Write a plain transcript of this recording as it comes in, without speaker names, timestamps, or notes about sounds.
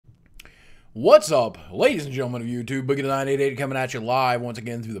What's up, ladies and gentlemen of YouTube? Boogie988 coming at you live once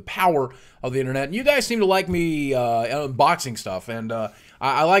again through the power of the internet. And you guys seem to like me unboxing stuff, and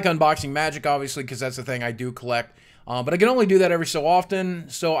I like unboxing magic, obviously, because that's the thing I do collect. But I can only do that every so often,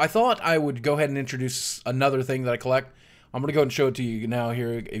 so I thought I would go ahead and introduce another thing that I collect. I'm going to go ahead and show it to you now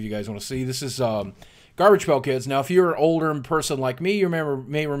here if you guys want to see. This is Garbage Pail Kids. Now, if you're an older person like me, you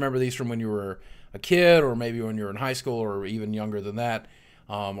may remember these from when you were a kid, or maybe when you were in high school, or even younger than that.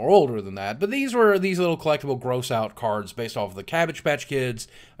 Or older than that. But these were these little collectible gross-out cards based off of the Cabbage Patch Kids,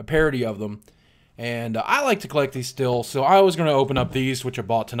 a parody of them. And I like to collect these still, so I was going to open up these, which I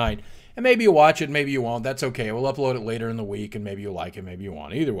bought tonight. And maybe you watch it, maybe you won't. That's okay. We'll upload it later in the week, and maybe you like it, maybe you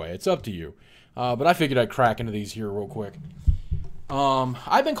won't. Either way, it's up to you. But I figured I'd crack into these here real quick.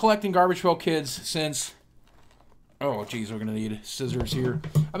 I've been collecting Garbage Pail Kids since... Oh, geez, we're going to need scissors here.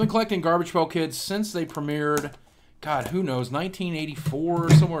 I've been collecting Garbage Pail Kids since they premiered... God, who knows,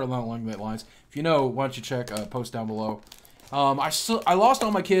 1984, somewhere along that lines. If you know, why don't you check, post down below. I lost all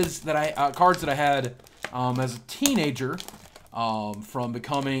my kids that cards that I had as a teenager from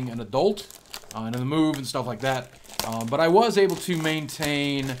becoming an adult and in the move and stuff like that. But I was able to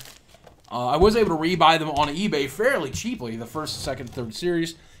maintain, I was able to rebuy them on eBay fairly cheaply, the first, second, third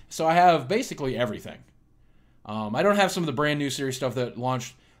series. So I have basically everything. I don't have some of the brand new series stuff that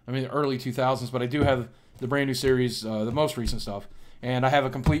launched, I mean, the early 2000s, but I do have the brand new series, the most recent stuff. And I have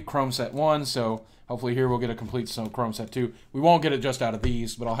a complete Chrome Set 1, so hopefully here we'll get a complete Chrome Set 2. We won't get it just out of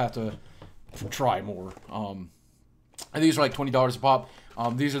these, but I'll have to try more. And these are like $20 a pop.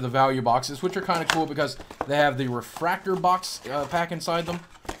 These are the value boxes, which are kind of cool because they have the refractor box pack inside them,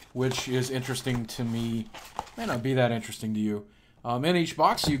 which is interesting to me. May not be that interesting to you. In each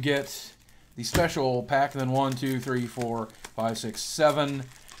box you get the special pack, then 1, 2, 3, 4, 5, 6, 7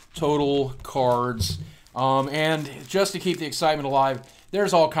 total cards. And just to keep the excitement alive,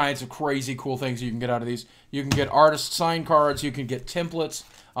 there's all kinds of crazy cool things you can get out of these. You can get artist sign cards, you can get templates,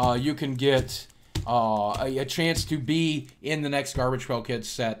 you can get a chance to be in the next Garbage Pail Kids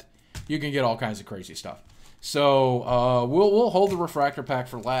set. You can get all kinds of crazy stuff. So we'll hold the refractor pack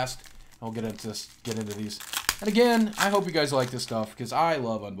for last. I'll get into these. And again, I hope you guys like this stuff because I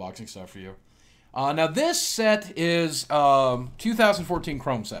love unboxing stuff for you. Now this set is 2014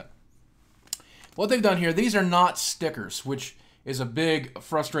 Chrome set. What they've done here, these are not stickers, which is a big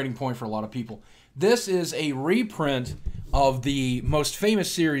frustrating point for a lot of people. This is a reprint of the most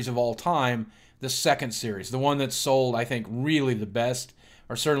famous series of all time, the second series, the one that's sold, I think, really the best,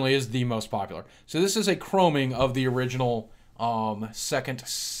 or certainly is the most popular. So this is a chroming of the original second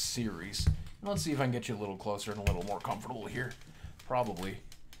series. Let's see if I can get you a little closer and a little more comfortable here. Probably.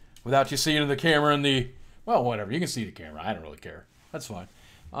 Without you seeing the camera and the... Well, whatever. You can see the camera. I don't really care. That's fine.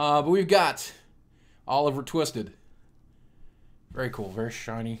 But we've got... Oliver Twisted. Very cool, very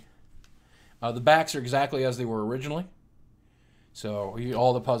shiny. The backs are exactly as they were originally. So,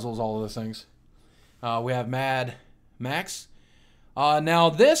 all the puzzles, all of those things. We have Mad Max. Now,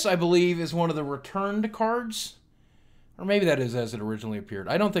 this, I believe, is one of the returned cards. Or maybe that is as it originally appeared.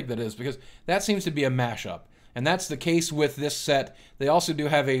 I don't think that is, because that seems to be a mashup. And that's the case with this set. They also do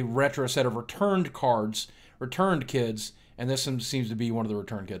have a retro set of returned cards, returned kids, and this seems to be one of the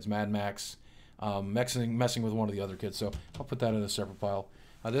returned kids, Mad Max. Messing with one of the other kids, so I'll put that in a separate pile.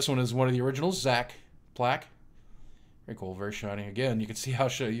 This one is one of the originals, Zach Plaque. Very cool, very shiny. Again, you can see how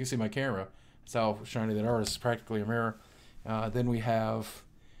you can see my camera. That's how shiny that art is. It's practically a mirror. Then we have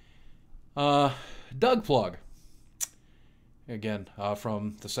Doug Plug. Again,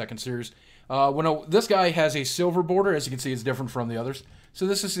 from the second series. This guy has a silver border. As you can see, it's different from the others. So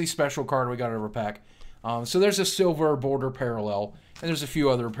this is the special card we got out of our pack. So there's a silver border parallel, and there's a few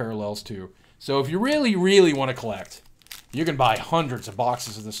other parallels too. So if you really, really want to collect, you can buy hundreds of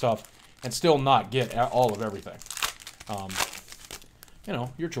boxes of this stuff and still not get all of everything. You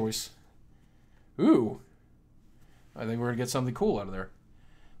know, your choice. Ooh. I think we're going to get something cool out of there.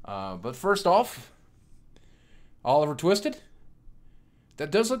 But first off, Oliver Twisted.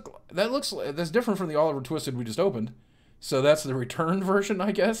 That's different from the Oliver Twisted we just opened. So that's the returned version,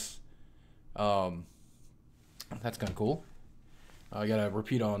 I guess. That's kind of cool. I got to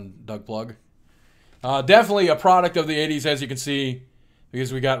repeat on Doug Plug. Definitely a product of the 80s, as you can see,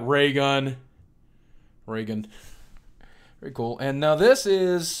 because we got Reagan. Very cool. And now this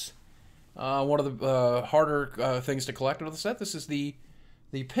is one of the harder things to collect out of the set. This is the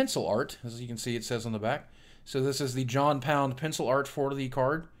pencil art. As you can see, it says on the back. So this is the John Pound pencil art for the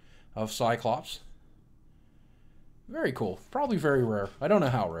card of Cyclops. Very cool. Probably very rare. I don't know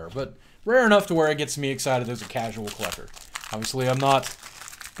how rare, but rare enough to where it gets me excited as a casual collector. Obviously, I'm not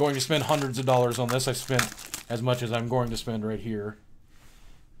going to spend hundreds of dollars on this. I spent as much as I'm going to spend right here.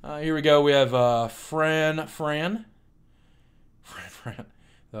 Here we go. We have Fran.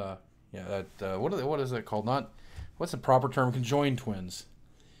 Yeah, that what is it called? What's the proper term? Conjoined twins.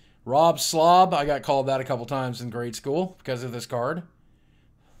 Rob Slob. I got called that a couple times in grade school because of this card.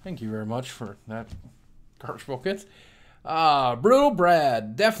 Thank you very much for that, Garbage Pail Kids. Brutal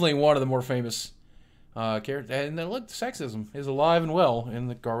Brad. Definitely one of the more famous characters. And then look, sexism is alive and well in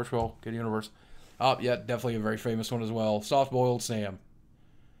the Garbage Pail Kid universe. Yeah, definitely a very famous one as well. Soft Boiled Sam.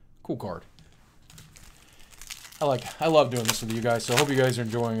 Cool card. I love doing this with you guys, so I hope you guys are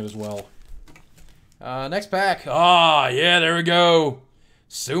enjoying it as well. Next pack. Yeah, there we go.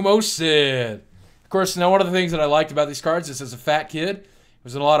 Sumo Sid. Of course, now one of the things that I liked about these cards is as a fat kid,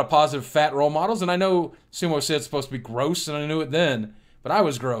 there's a lot of positive fat role models, and I know Sumo Sid's supposed to be gross, and I knew it then, but I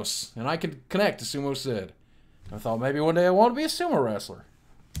was gross, and I could connect to Sumo Sid. I thought maybe one day I want to be a sumo wrestler.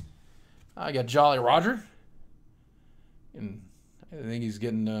 I got Jolly Roger. And I think he's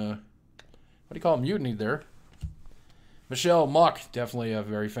getting, what do you call him, mutiny there. Michelle Muck, definitely a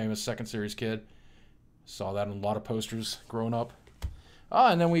very famous second series kid. Saw that in a lot of posters growing up.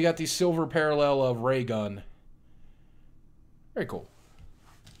 And then we got the silver parallel of Ray Gun. Very cool.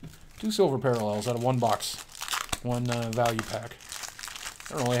 2 silver parallels out of 1 box. 1 value pack.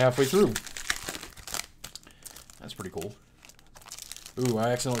 They're only halfway through. That's pretty cool. Ooh,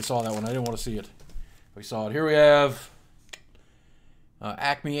 I accidentally saw that one. I didn't want to see it. We saw it. Here we have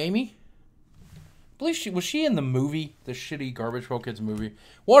Acme Amy. I believe was she in the movie, the shitty Garbage Pail Kids movie?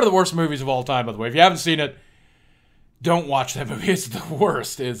 One of the worst movies of all time, by the way. If you haven't seen it, don't watch that movie. It's the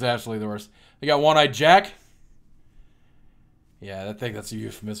worst. It's absolutely the worst. They got One-Eyed Jack. Yeah, I think that's a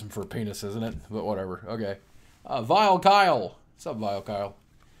euphemism for a penis, isn't it? But whatever. Okay. Vile Kyle. What's up, Vile Kyle?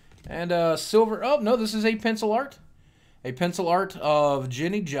 And silver. Oh, no, this is a pencil art. A pencil art of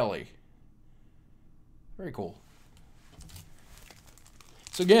Jenny Jelly. Very cool.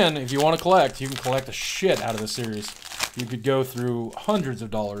 So again, if you want to collect, you can collect the shit out of this series. You could go through hundreds of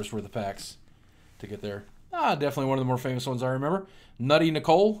dollars worth of packs to get there. Definitely one of the more famous ones I remember. Nutty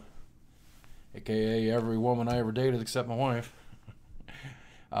Nicole, a.k.a. every woman I ever dated except my wife.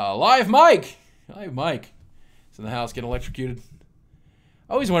 Live Mike. Live Mike. He's in the house getting electrocuted.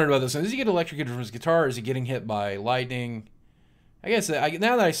 I always wondered about this. Does he get electrocuted from his guitar, or is he getting hit by lightning? I guess now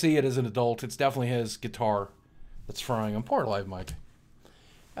that I see it as an adult, it's definitely his guitar that's frying him. Poor Live Mike.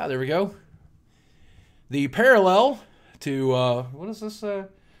 There we go. The parallel to, what is this?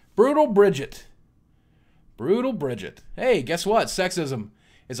 Brutal Bridget. Brutal Bridget. Hey, guess what? Sexism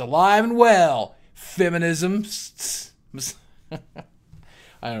is alive and well. Feminism.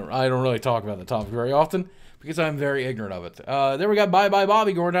 I don't really talk about the topic very often because I'm very ignorant of it. There we got Bye Bye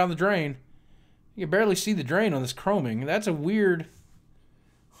Bobby going down the drain. You can barely see the drain on this chroming. That's a weird...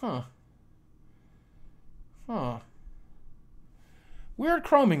 Weird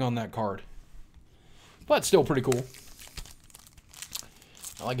chroming on that card. But still pretty cool.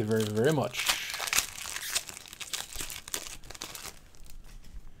 I like it very, very much.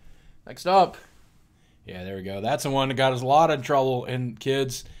 Next up. Yeah, there we go. That's the one that got us a lot of trouble in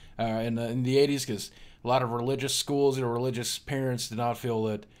kids in the 80s because a lot of religious schools and religious parents did not feel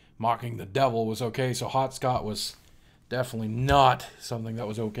that mocking the devil was okay. So Hot Scott was definitely not something that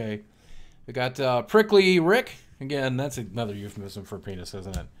was okay. We got Prickly Rick. Again, that's another euphemism for penis,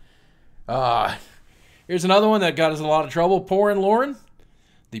 isn't it? Here's another one that got us in a lot of trouble. Poor and Lauren.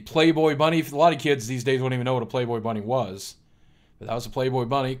 The Playboy Bunny. A lot of kids these days wouldn't even know what a Playboy Bunny was. But that was a Playboy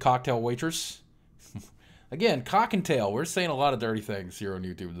Bunny. Cocktail waitress. Again, cock and tail. We're saying a lot of dirty things here on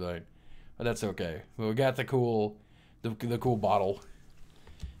YouTube tonight. But that's okay. But we got the cool bottle.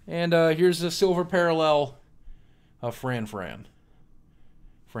 And here's the silver parallel of Fran.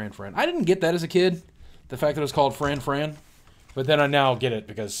 I didn't get that as a kid. The fact that it was called Fran. But then I now get it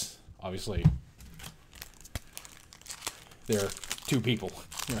because, obviously, they're 2 people.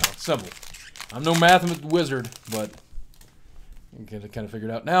 You know, simple. I'm no math wizard, but you can kind of figure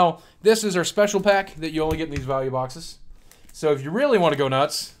it out. Now, this is our special pack that you only get in these value boxes. So if you really want to go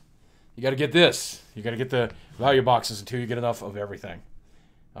nuts, you got to get this. You got to get the value boxes until you get enough of everything.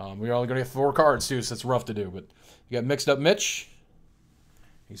 We're only going to get 4 cards, too, so it's rough to do. But you got Mixed Up Mitch.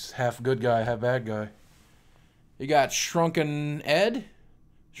 He's half good guy, half bad guy. You got Shrunken Ed.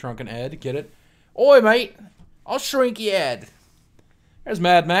 Get it? Oi, mate. I'll shrink you, Ed. There's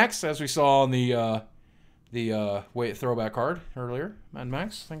Mad Max, as we saw on the throwback card earlier. Mad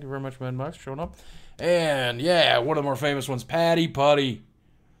Max. Thank you very much, Mad Max, for showing up. And, yeah, one of the more famous ones, Patty Putty.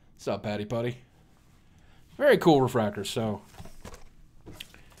 What's up, Patty Putty? Very cool refractor, so...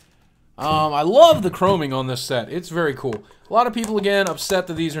 I love the chroming on this set. It's very cool. A lot of people, again, upset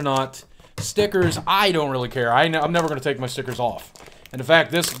that these are not stickers. I don't really care. I'm never going to take my stickers off. And in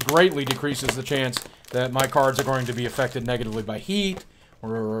fact, this greatly decreases the chance that my cards are going to be affected negatively by heat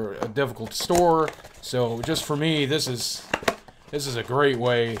or difficult to store. So just for me, this is a great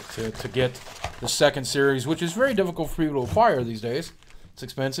way to get the second series, which is very difficult for people to acquire these days. It's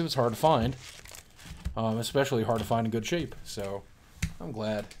expensive. It's hard to find, especially hard to find in good shape. So I'm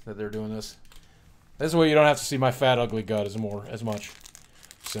glad that they're doing this. This way you don't have to see my fat, ugly gut as much.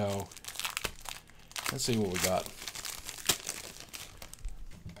 So let's see what we got.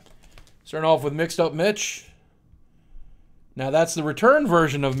 Starting off with Mixed Up Mitch. Now that's the return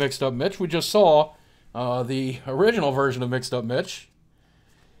version of Mixed Up Mitch. We just saw the original version of Mixed Up Mitch.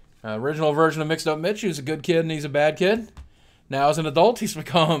 Original version of Mixed Up Mitch, he was a good kid and he's a bad kid. Now as an adult, he's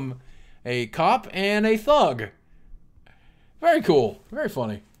become a cop and a thug. Very cool. Very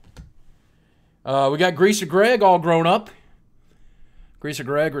funny. We got Greaser Greg all grown up. Greaser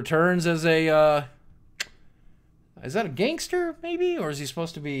Greg returns as a... is that a gangster, maybe? Or is he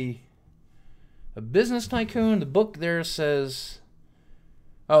supposed to be a business tycoon? The book there says...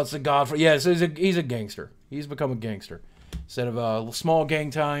 Oh, it's a godfather. Yeah, so he's a gangster. He's become a gangster. Instead of a small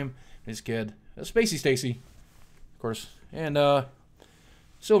gang time, his kid. Spacey Stacy, of course. And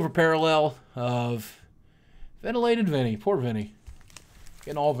silver parallel of ventilated Vinny. Poor Vinny.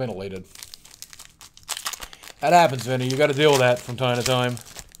 Getting all ventilated. That happens, Vinny. You got to deal with that from time to time.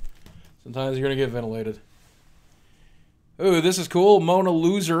 Sometimes you're going to get ventilated. Ooh, this is cool. Mona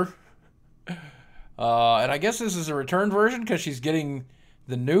Loser. And I guess this is a return version because she's getting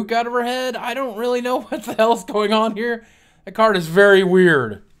the nuke out of her head. I don't really know what the hell's going on here. That card is very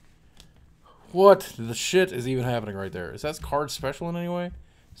weird. What the shit is even happening right there? Is that card special in any way?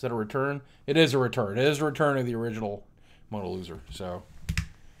 Is that a return? It is a return. It is a return of the original Mona Loser. So,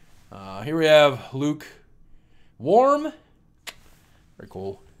 here we have Luke Warm. Very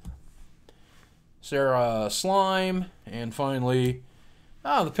cool. Sarah Slime. And finally,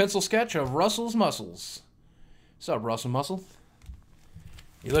 the pencil sketch of Russell's Muscles. What's up, Russell Muscle?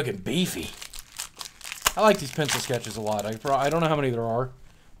 You're looking beefy. I like these pencil sketches a lot. I don't know how many there are.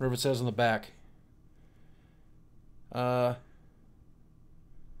 Whatever it says on the back.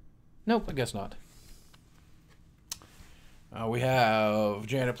 Nope, I guess not. We have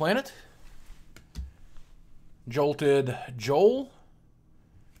Janet Planet. Jolted Joel.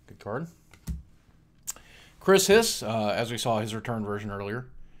 Good card. Chris Hiss, as we saw his return version earlier.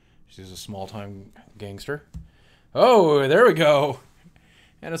 She's a small-time gangster. Oh, there we go.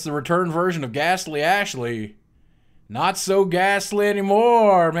 And it's the return version of Ghastly Ashley. Not so ghastly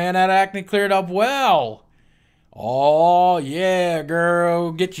anymore. Man, that acne cleared up well. Oh, yeah,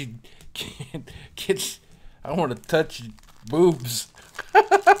 girl. Get you... I want to touch your boobs.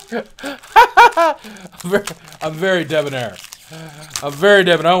 I'm very debonair. I'm very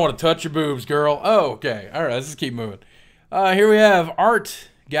debonair. I want to touch your boobs, girl. Oh, okay. All right, let's just keep moving. Here we have Art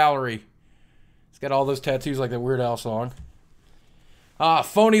Gallery. It's got all those tattoos like that Weird Al song.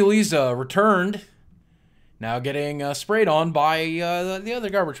 Phony Lisa returned. Now getting sprayed on by the other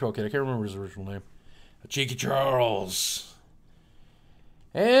Garbage Pail Kid. I can't remember his original name. Cheeky Charles.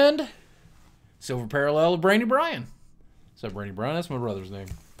 And silver parallel of Brainy Bryan. What's up, Brainy Bryan? That's my brother's name.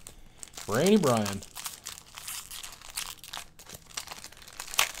 Brainy Bryan.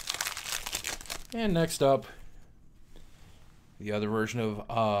 And next up, the other version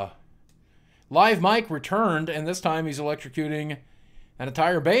of Live Mike returned, and this time he's electrocuting an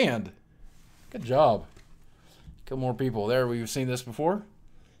entire band. Good job. A couple more people. There, we've seen this before.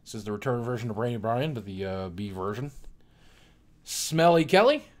 This is the return version of Brainy Bryan, but the B version. Smelly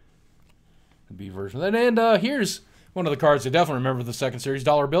Kelly. The B version. And here's one of the cards I definitely remember the second series.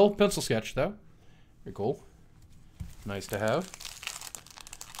 Dollar Bill. Pencil sketch, though. Very cool. Nice to have.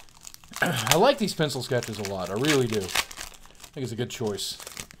 I like these pencil sketches a lot. I really do. I think it's a good choice.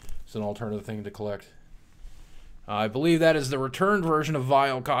 It's an alternative thing to collect. I believe that is the returned version of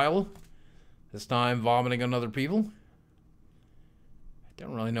Vile Kyle. This time vomiting on other people. I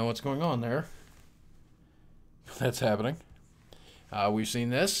don't really know what's going on there. That's happening. We've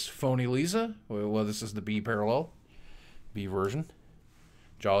seen this. Phony Lisa. Well, this is the B parallel. B version.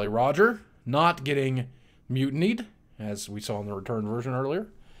 Jolly Roger. Not getting mutinied, as we saw in the return version earlier.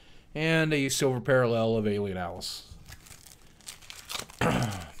 And a silver parallel of Alien Alice.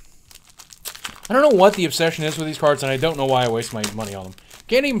 I don't know what the obsession is with these cards, and I don't know why I waste my money on them.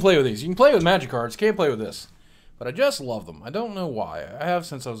 Can't even play with these. You can play with Magic cards. Can't play with this. But I just love them. I don't know why. I have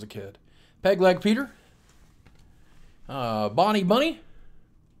since I was a kid. Peg Leg Peter. Bonnie Bunny.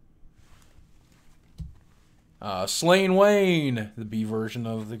 Slain Wayne. The B version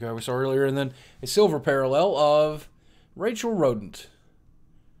of the guy we saw earlier. And then a silver parallel of Rachel Rodent.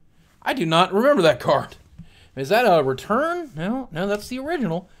 I do not remember that card. Is that a return? No, that's the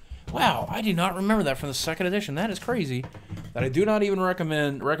original. Wow, I do not remember that from the second edition. That is crazy. That I do not even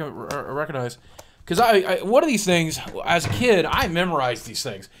recognize. Because one of these things, as a kid, I memorized these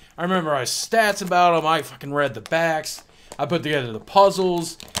things. I memorized stats about them. I fucking read the backs. I put together the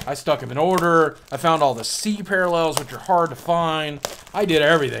puzzles. I stuck them in order. I found all the C parallels, which are hard to find. I did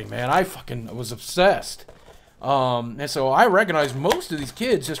everything, man. I fucking was obsessed. And so I recognize most of these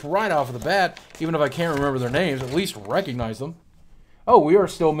kids just right off of the bat, even if I can't remember their names, at least recognize them. Oh, we are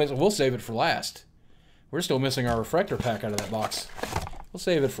still missing. We'll save it for last. We're still missing our refractor pack out of that box. We'll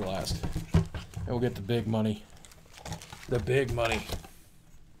save it for last. And we'll get the big money. The big money.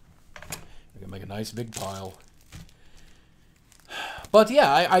 We can make a nice big pile. But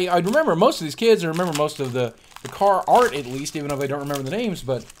yeah, I remember most of these kids. I remember most of the car art, at least, even if I don't remember the names.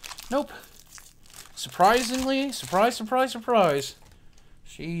 But nope. Surprisingly, surprise.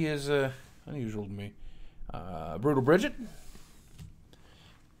 She is unusual to me. Brutal Bridget.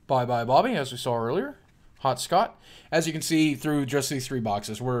 Bye Bye Bobby, as we saw earlier. Hot Scott. As you can see through just these 3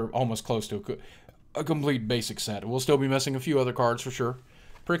 boxes, we're almost close to a complete basic set. We'll still be missing a few other cards for sure.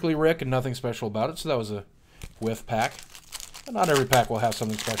 Prickly Rick and nothing special about it, so that was a whiff pack. But not every pack will have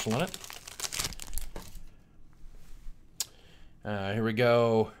something special in it. Here we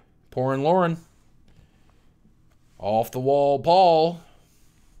go. Pouring Lauren. Off the Wall Paul.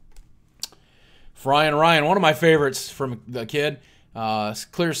 Fry and Ryan, one of my favorites from the kid.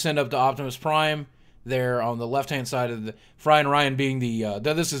 Clear send up to Optimus Prime. There on the left-hand side of the Fry and Ryan being the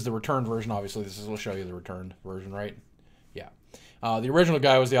this is the returned version, obviously. We'll show you the returned version, right? Yeah. The original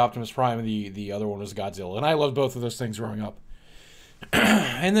guy was the Optimus Prime, and the other one was Godzilla. And I loved both of those things growing up.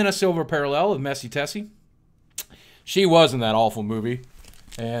 And then a silver parallel of Messy Tessie. She was in that awful movie.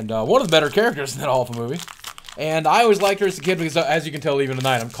 And one of the better characters in that awful movie. And I always liked her as a kid because, as you can tell, even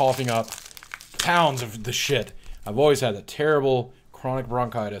tonight, I'm coughing up pounds of the shit. I've always had that terrible chronic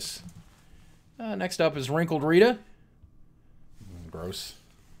bronchitis. Next up is Wrinkled Rita. Gross.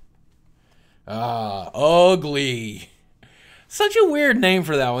 Ugly. Such a weird name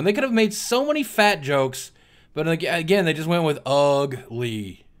for that one. They could have made so many fat jokes, but again, they just went with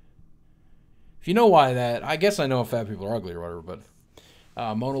ugly. If you know why that, I guess I know if fat people are ugly or whatever,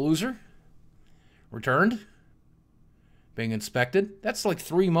 but Mona Loser. Returned. Being inspected. That's like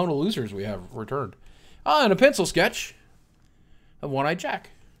 3 Mona Losers we have returned. And a pencil sketch of One-Eyed Jack.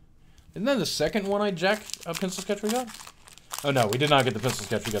 Isn't that the second One-Eyed Jack pencil sketch we got? Oh no, we did not get the pencil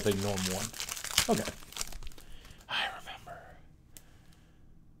sketch. We got the norm one. Okay. I remember.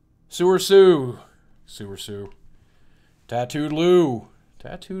 Sewer Sue. Sewer Sue. Tattooed Lou.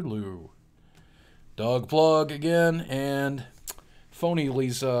 Tattooed Lou. Doug Plug again. And Phony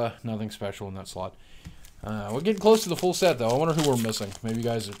Lisa. Nothing special in that slot. We're getting close to the full set, though. I wonder who we're missing. Maybe you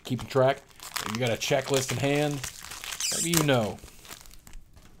guys are keeping track. Maybe you got a checklist in hand. Maybe you know.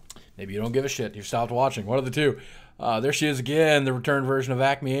 Maybe you don't give a shit. You stopped watching. One of the two. There she is again, the returned version of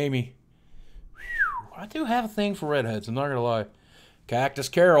Acme Amy. Whew. I do have a thing for redheads, I'm not going to lie. Cactus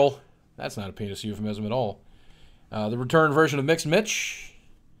Carol. That's not a penis euphemism at all. The returned version of Mixed Mitch.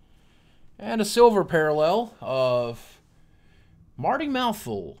 And a silver parallel of Marty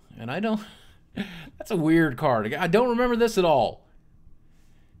Mouthful. And I don't... That's a weird card. I don't remember this at all.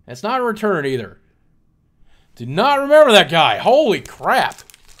 It's not a return either. Do not remember that guy. Holy crap.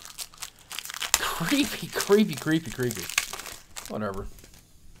 Creepy. Whatever.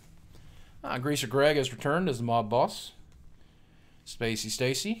 Greaser Greg has returned as the mob boss. Spacey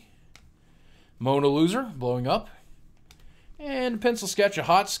Stacy. Mona Loser blowing up. And a pencil sketch of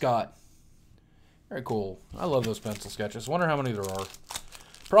Hot Scott. Very cool. I love those pencil sketches. Wonder how many there are.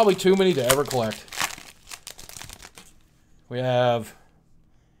 Probably too many to ever collect. We have...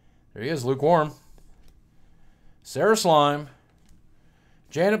 There he is, Lukewarm. Sarah Slime.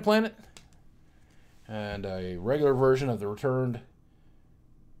 Janet Planet. And a regular version of the returned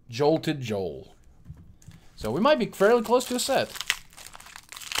Jolted Joel. So we might be fairly close to a set.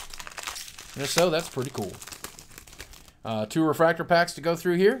 And if so, that's pretty cool. 2 refractor packs to go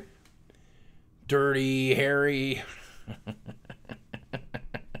through here. Dirty Harry.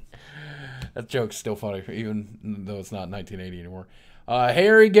 That joke's still funny, even though it's not 1980 anymore.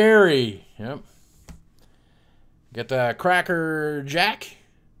 Harry Gary. Yep. Get the Cracker Jack.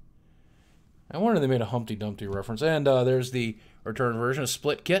 I wonder if they made a Humpty Dumpty reference. And there's the return version of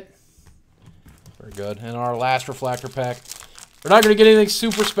Split Kit. Very good. And our last refractor pack. We're not going to get anything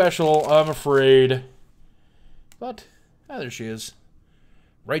super special, I'm afraid. But, there she is.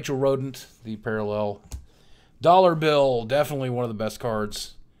 Rachel Rodent, the parallel. Dollar Bill, definitely one of the best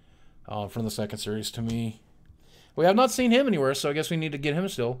cards from the second series to me. We have not seen him anywhere, so I guess we need to get him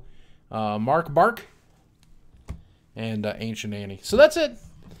still. Mark Bark. and Ancient Annie. So that's it.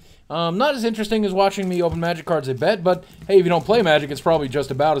 Not as interesting as watching me open Magic cards, I bet, but hey, if you don't play Magic, it's probably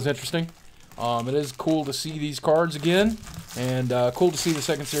just about as interesting. It is cool to see these cards again, and cool to see the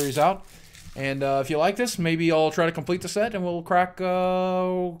second series out. And if you like this, maybe I'll try to complete the set, and we'll crack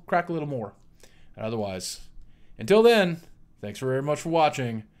a little more. And otherwise, until then, thanks very much for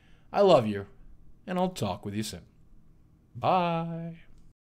watching. I love you, and I'll talk with you soon. Bye.